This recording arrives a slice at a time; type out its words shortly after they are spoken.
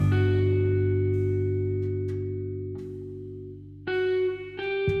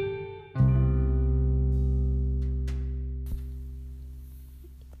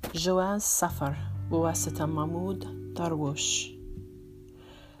جواز سفر بواسطة محمود درويش.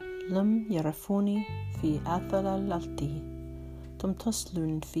 لم يعرفوني في آثار التي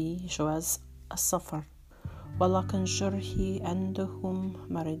تمتصلون في جواز السفر، ولكن جرحي عندهم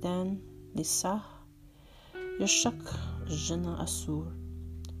مردان لسه يشك جنة السور.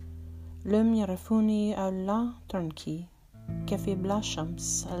 لم يعرفوني أو لا ترنكي كيف بلا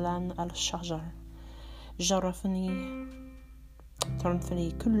شمس لان الشجر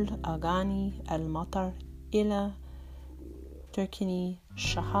ترنفني كل أغاني المطر إلى تركني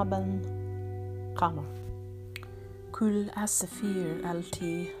شهابا قمر. كل السفير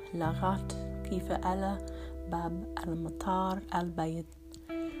التي لغت كيف على باب المطار البيت،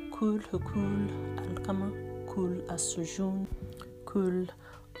 كل هكول القمر، كل السجون، كل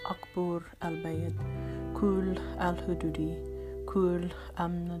أقبور البيت، كل الحدود، كل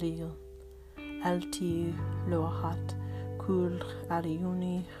أمنيل التي لوحت، كل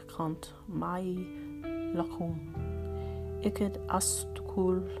عيوني كانت معي لقوم. إكد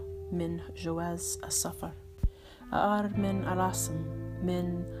أستقول من جواز السفر، أعر من الرسم،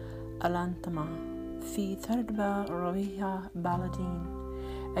 من الانتماء في تربة روية بلدين.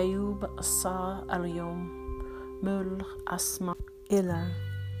 أيوب الساعة اليوم مل أسمع إلى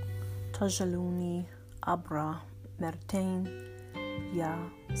تجلوني أبرا مرتين يا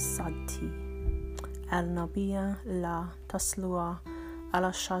صدتي. النبية لا تسلو على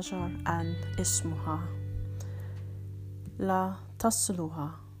الشجر عن اسمها، لا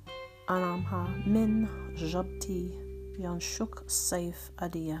تسلوها أنامها من جبتي ينشك السيف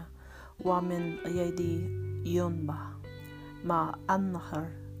أدية، ومن يدي ينبع مع النهر.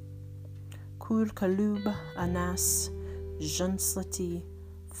 كل قلوب الناس جنستي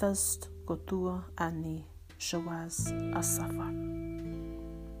فزت قطوة عني جواز السفر.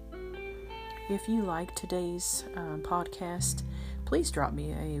 If you like today's podcast, please drop me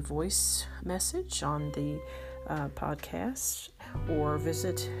a voice message on the podcast, or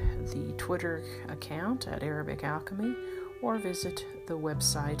visit the Twitter account at Arabic Alchemy, or visit the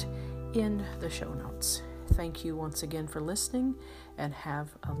website in the show notes. Thank you once again for listening, and have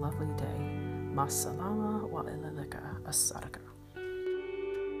a lovely day. Ma salama wa ila lika as-sadaka.